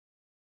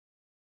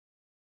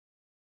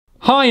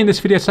Hi, in this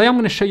video today I'm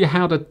going to show you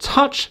how the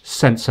touch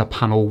sensor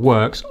panel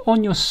works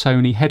on your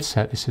Sony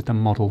headset. This is the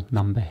model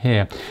number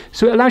here.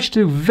 So it allows you to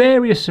do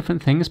various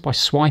different things by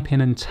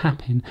swiping and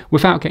tapping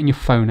without getting your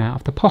phone out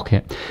of the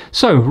pocket.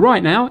 So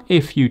right now,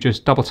 if you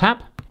just double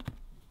tap,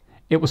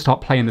 it will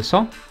start playing the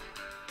song.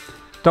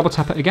 Double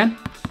tap it again,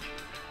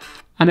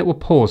 and it will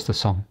pause the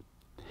song.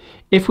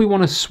 If we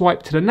want to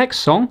swipe to the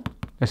next song,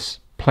 let's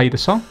play the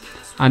song,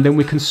 and then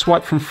we can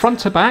swipe from front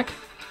to back,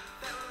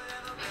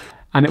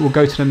 and it will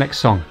go to the next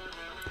song.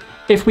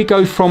 If we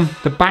go from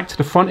the back to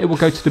the front, it will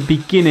go to the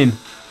beginning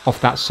of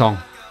that song.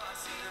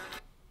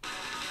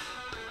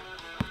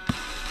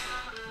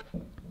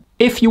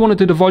 If you want to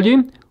do the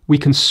volume, we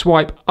can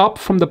swipe up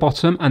from the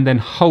bottom and then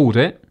hold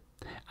it,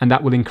 and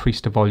that will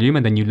increase the volume,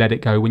 and then you let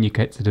it go when you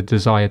get to the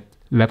desired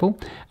level.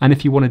 And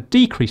if you want to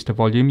decrease the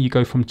volume, you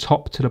go from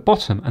top to the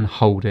bottom and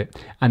hold it,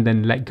 and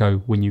then let go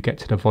when you get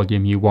to the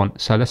volume you want.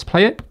 So let's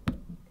play it.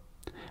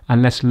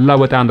 And let's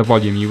lower down the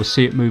volume. You will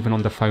see it moving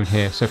on the phone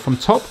here. So from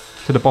top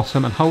to the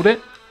bottom and hold it.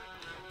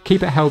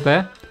 Keep it held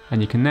there, and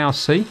you can now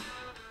see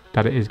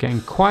that it is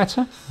getting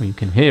quieter, or you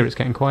can hear it's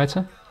getting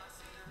quieter.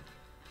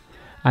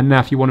 And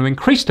now if you want to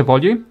increase the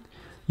volume,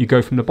 you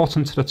go from the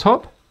bottom to the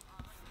top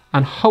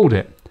and hold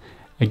it.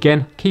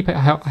 Again, keep it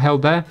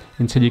held there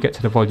until you get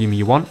to the volume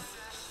you want.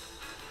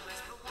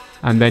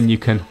 And then you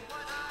can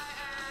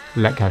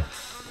let go.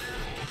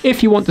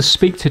 If you want the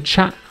speak to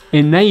chat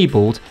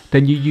enabled,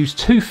 then you use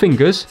two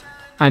fingers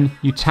and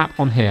you tap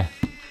on here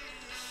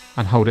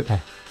and hold it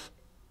there.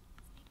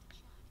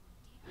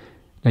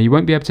 Now you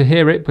won't be able to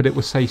hear it, but it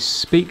will say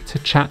speak to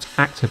chat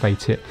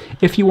activate it.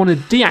 If you want to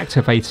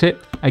deactivate it,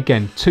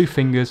 again, two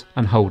fingers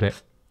and hold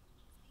it.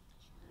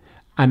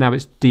 And now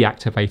it's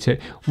deactivate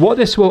it. What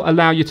this will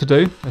allow you to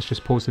do, let's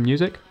just pause the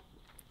music,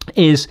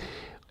 is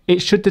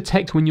it should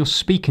detect when you're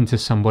speaking to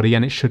somebody,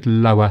 and it should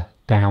lower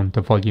down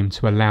the volume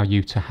to allow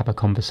you to have a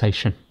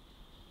conversation.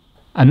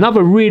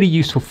 Another really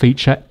useful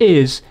feature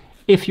is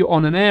if you're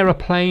on an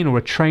aeroplane or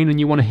a train and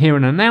you want to hear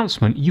an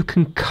announcement, you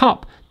can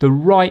cup the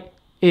right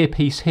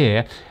earpiece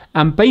here,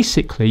 and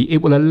basically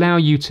it will allow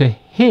you to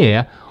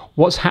hear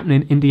what's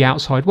happening in the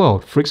outside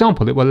world. For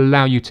example, it will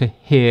allow you to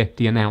hear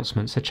the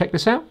announcement. So check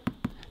this out.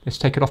 Let's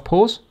take it off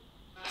pause.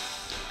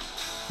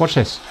 Watch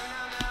this.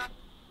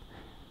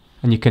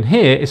 And you can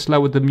hear it's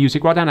lowered the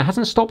music right down. It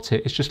hasn't stopped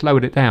it, it's just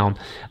lowered it down.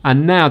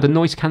 And now the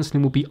noise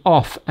cancelling will be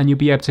off, and you'll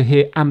be able to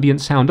hear ambient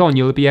sound on.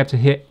 You'll be able to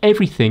hear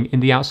everything in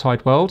the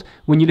outside world.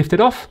 When you lift it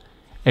off,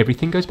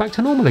 everything goes back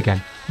to normal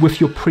again with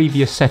your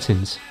previous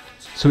settings.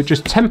 So it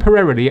just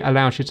temporarily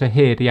allows you to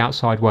hear the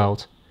outside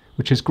world,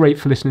 which is great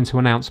for listening to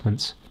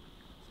announcements.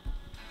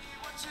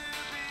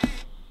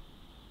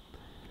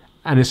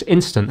 And it's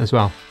instant as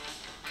well.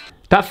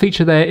 That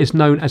feature there is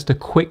known as the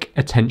quick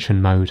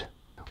attention mode.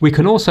 We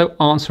can also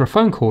answer a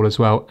phone call as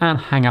well and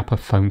hang up a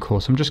phone call.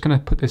 So I'm just going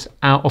to put this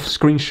out of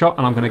screenshot,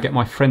 and I'm going to get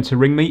my friend to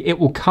ring me. It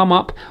will come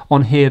up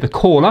on here, the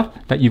caller,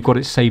 that you've got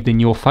it saved in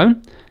your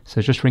phone.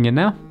 So just ring in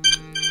now.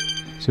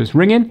 So it's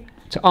ringing.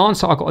 To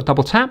answer, I've got a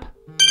double tap.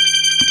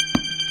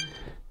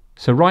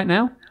 So right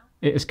now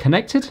it is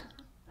connected.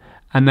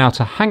 And now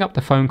to hang up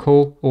the phone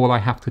call, all I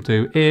have to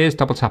do is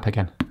double tap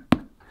again,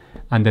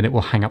 and then it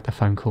will hang up the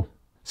phone call.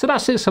 So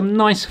that's it, some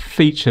nice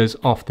features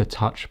of the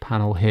touch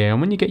panel here,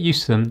 and when you get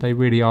used to them, they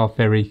really are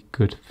very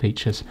good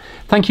features.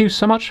 Thank you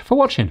so much for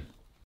watching.